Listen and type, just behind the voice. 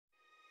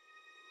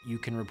You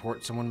can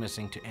report someone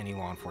missing to any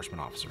law enforcement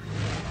officer.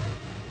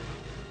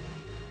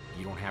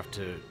 You don't have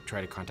to try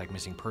to contact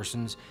missing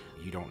persons.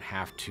 You don't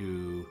have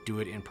to do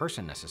it in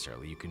person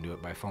necessarily. You can do it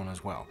by phone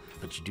as well.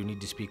 But you do need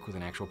to speak with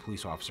an actual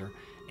police officer,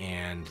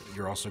 and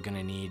you're also going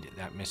to need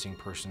that missing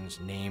person's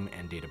name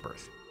and date of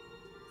birth.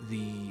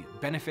 The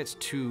benefits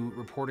to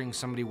reporting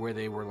somebody where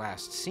they were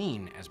last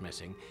seen as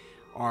missing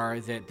are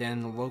that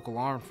then the local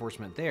law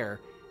enforcement there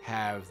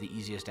have the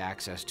easiest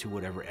access to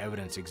whatever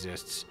evidence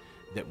exists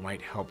that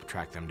might help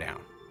track them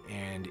down.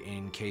 And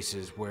in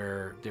cases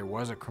where there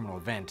was a criminal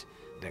event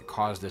that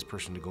caused this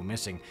person to go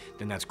missing,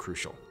 then that's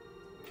crucial.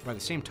 By the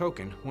same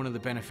token, one of the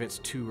benefits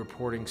to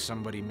reporting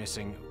somebody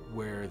missing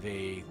where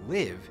they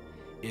live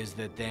is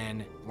that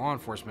then law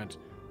enforcement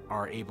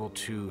are able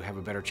to have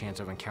a better chance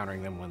of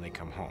encountering them when they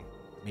come home.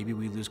 Maybe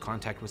we lose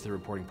contact with the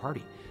reporting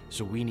party,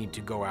 so we need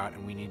to go out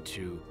and we need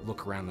to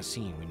look around the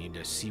scene. We need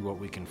to see what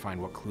we can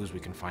find, what clues we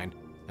can find.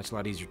 That's a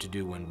lot easier to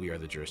do when we are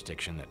the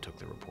jurisdiction that took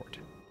the report.